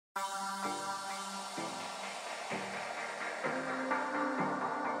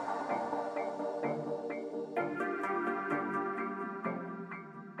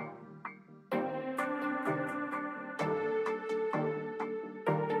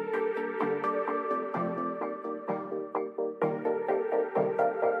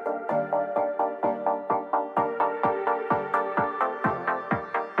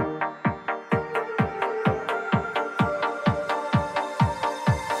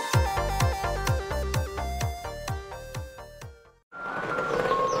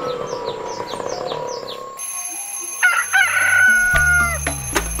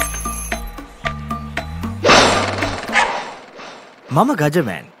Mama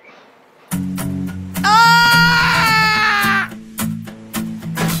Gajaman.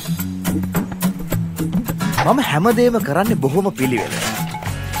 මම හැමදේම කරන්නේ බොහොම පිළිවෙල.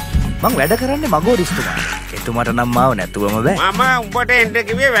 මං වැඩ කරන්නේ මගෝඩිස්තුමා. එතුමාට නම් මාව නැතුවම බෑ. මම උඹට එන්න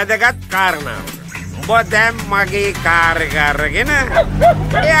කිව්වේ වැදගත් කාරණාවක්. උඹ දැන් මගේ කාර් එක අරගෙන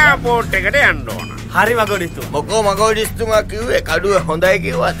එයාපෝට් එකට යන්න ඕන. හරි මගෝඩිස්තුමා. මොකෝ මගෝඩිස්තුමා කිව්වේ කඩුව හොඳයි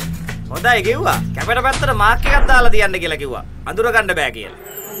කිව්වද? හොඳයි කිව්වා. කැපෙන පැත්තට මාක් එකක් දාලා තියන්න කියලා කිව්වා. අඳුර ගන්න බෑ කියලා.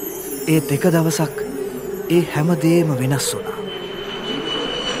 ඒත් එක දවසක් ඒ හැමදේම වෙනස් වුණා.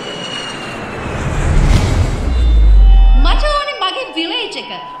 මට ඕනේ මගේ විලේජ්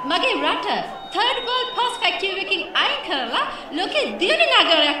එක, මගේ රට third world perspective එකකින් අයින් කරලා ලෝකෙ දියුණු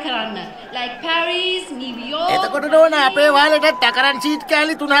නගරයක් කරන්න. like Paris, New York. එතකොට නෝන අපේ වාලෙට ටකරන් සීට්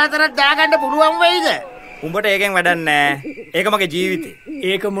කෑලි 3-4ක් දාගන්න පුළුවන් වෙයිද? උඹට ඒකෙන් වැඩක් නෑ. ඒක මගේ ජීවිතේ.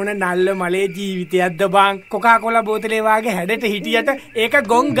 ඒක මොන නල්ල මලේ ජීවිතයක්ද බං? කොකාකෝලා බෝතලේ වාගේ හැඩට හිටියට ඒක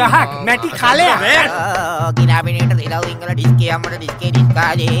ගොන් ගහක් මැටි කලයක්. කිනාබිනේට ඉලව් ඉංගල ඩිස්කේ අම්මට ඩිස්කේ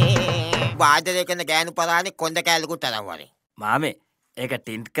ඩිස්කාලේ. වාදලේ කන ගෑනු පලානේ කොන්ද කැලකුත් තරම් වරේ. මාමේ ඒක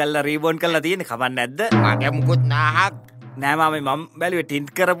ටින්ට් කරලා රීබෝන් කරලා තියෙන්නේ කවන්න නැද්ද? මගේ මුකුත් නාහක්. නෑ මාමේ මම බැලුවේ ටින්ට්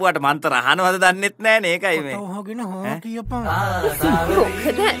කරපුවාට මන්තර අහනවද දන්නෙත් නෑනේ ඒකයි මේ. ඔහගෙන හා කියපන්.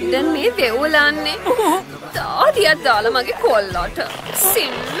 මොකද දැන් මේ වෙවුලන්නේ? තාදියක් දාලා මගේ කොල්ලට.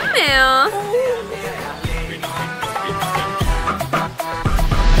 සිම්මයා.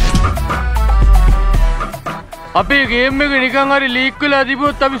 අපේ ගේම් එක නිකන් හරි ලීක් වෙලා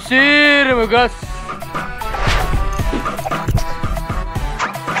තිබුණොත් අපි සේරම ගස්.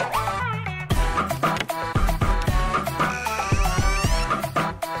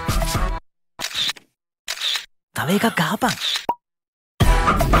 තව එකක් ගහපන්.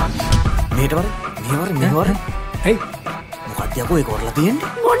 මෙහෙට වර. හේ මොකක්ද යකෝ ඒක වරලා තියෙන්නේ?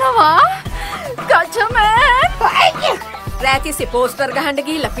 මොනවා? ගජමන්. රෑතිසේ පෝස්ටර් ගහන්න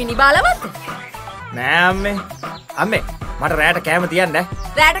ගිහිල්ලා පිනිබාලවත්ද? නෑ අම්මේ මට රෑට කෑම තියන්න.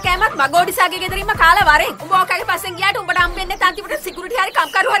 රෑට කෑමත් මගෝඩිසාගේ ගෙදරින්ම කාලා වරෙන්. උඹ ඔකගේ පස්සෙන් ගියාට උඹට හම්බෙන්නේ අන්තිමට සිකියුරිටි හරි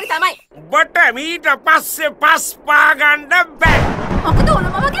කම්කරු හරි තමයි. උඹට මීට පස්සේ පස් පාගන්න බෑ. මොකද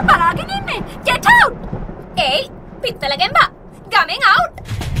උනම වගේ බලාගෙන ඉන්නේ? get out. ඒයි පිත්තල ගෙම්බා. ගමෙන් out.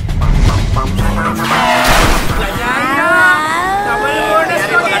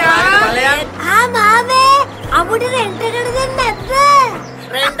 මාමේ අමුඩ රෙන්ට් එකට දෙන්නේ නැද්ද?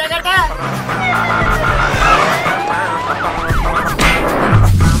 රෙන්ට් එකට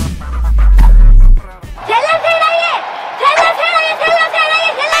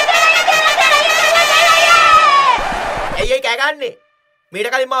ඇයි කෑගන්නේ?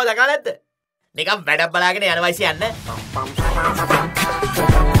 මීට කලින් මාව දැකලා නැද්ද? නිකන් වැඩක් බලාගෙන යන වයසේ යන්න.